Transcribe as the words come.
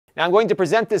Now I'm going to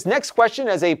present this next question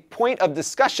as a point of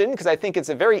discussion because I think it's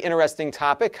a very interesting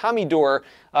topic. Commodore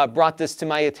brought this to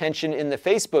my attention in the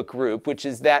Facebook group, which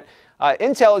is that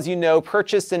Intel, as you know,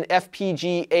 purchased an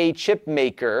FPGA chip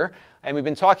maker. And we've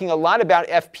been talking a lot about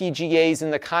FPGAs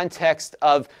in the context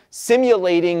of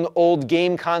simulating old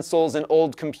game consoles and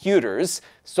old computers.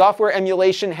 Software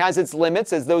emulation has its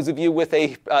limits, as those of you with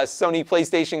a Sony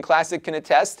PlayStation Classic can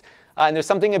attest. And there's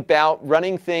something about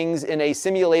running things in a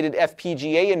simulated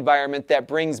FPGA environment that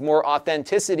brings more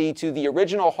authenticity to the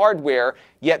original hardware,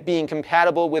 yet being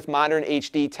compatible with modern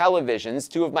HD televisions.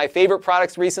 Two of my favorite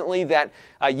products recently that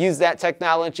use that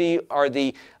technology are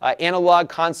the analog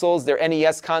consoles, their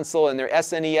NES console and their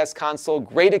SNES console.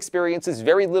 Great experiences,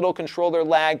 very little controller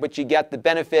lag, but you get the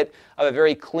benefit of a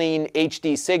very clean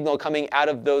HD signal coming out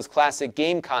of those classic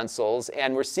game consoles.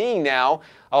 And we're seeing now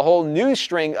a whole new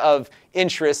string of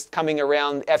interest coming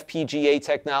around FPGA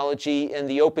technology in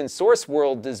the open source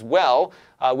world as well,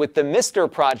 with the Mister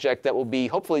project that we'll be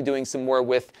hopefully doing some more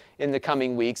with in the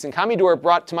coming weeks. And Commodore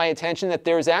brought to my attention that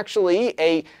there's actually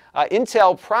a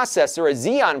Intel processor, a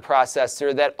Xeon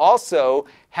processor, that also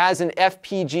has an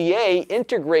FPGA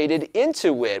integrated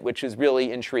into it, which is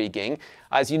really intriguing.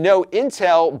 As you know,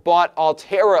 Intel bought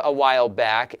Altera a while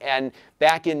back, and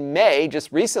back in May,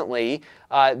 just recently,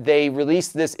 they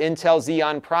released this Intel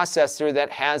Xeon processor that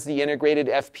has the integrated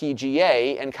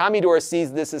FPGA, and Commodore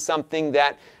sees this as something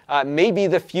that may be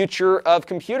the future of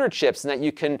computer chips, and that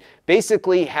you can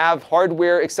basically have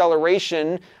hardware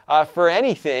acceleration for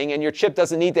anything, and your chip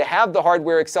doesn't need to have the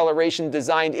hardware acceleration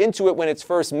designed into it when it's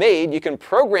first made. You can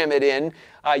program it in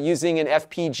using an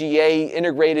FPGA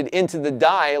integrated into the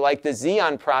die like the Xeon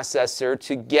processor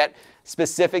to get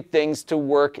specific things to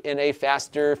work in a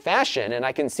faster fashion. And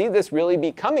I can see this really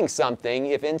becoming something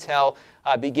if Intel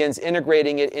begins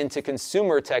integrating it into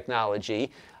consumer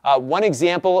technology. One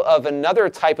example of another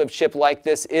type of chip like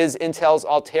this is Intel's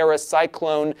Altera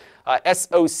Cyclone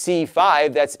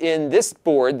SoC5 that's in this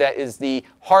board that is the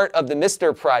heart of the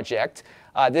Mister project.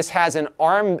 This has an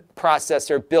ARM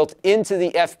processor built into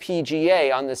the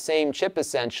FPGA on the same chip,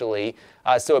 essentially.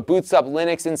 So it boots up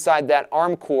Linux inside that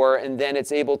ARM core, and then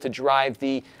it's able to drive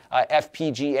the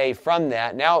FPGA from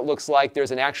that. Now it looks like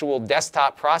there's an actual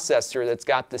desktop processor that's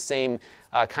got the same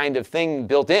kind of thing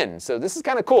built in. So this is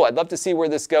kind of cool. I'd love to see where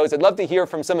this goes. I'd love to hear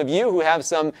from some of you who have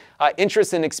some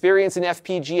interest and experience in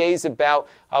FPGAs about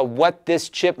what this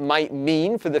chip might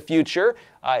mean for the future.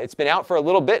 It's been out for a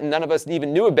little bit and none of us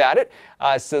even knew about it.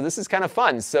 So this is kind of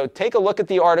fun. So take a look at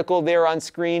the article there on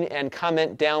screen and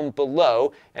comment down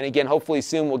below. And again, hopefully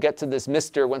soon we'll get to this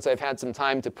Mister once I've had some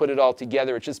time to put it all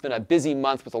together. It's just been a busy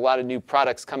month with a lot of new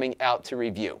products coming out to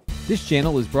review. This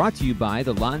channel is brought to you by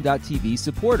the Lon.TV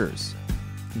supporters,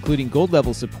 including gold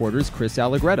level supporters Chris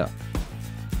Allegretta,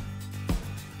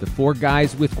 the Four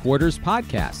Guys with Quarters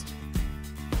podcast,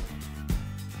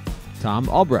 Tom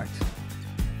Albrecht,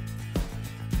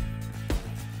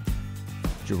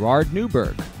 Gerard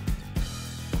Nuberg,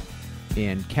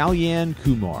 and Kalyan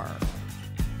Kumar.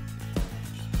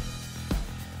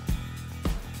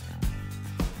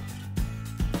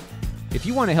 If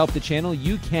you want to help the channel,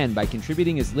 you can by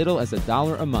contributing as little as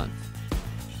 $1 a month.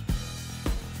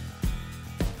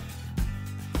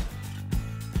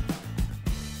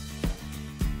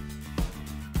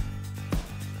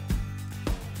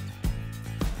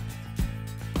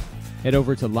 Head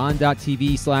over to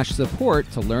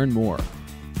lon.tv/support to learn more.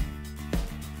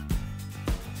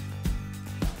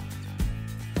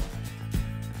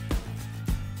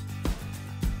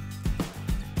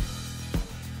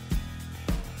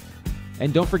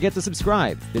 And don't forget to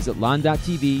subscribe. Visit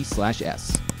lon.tv/s.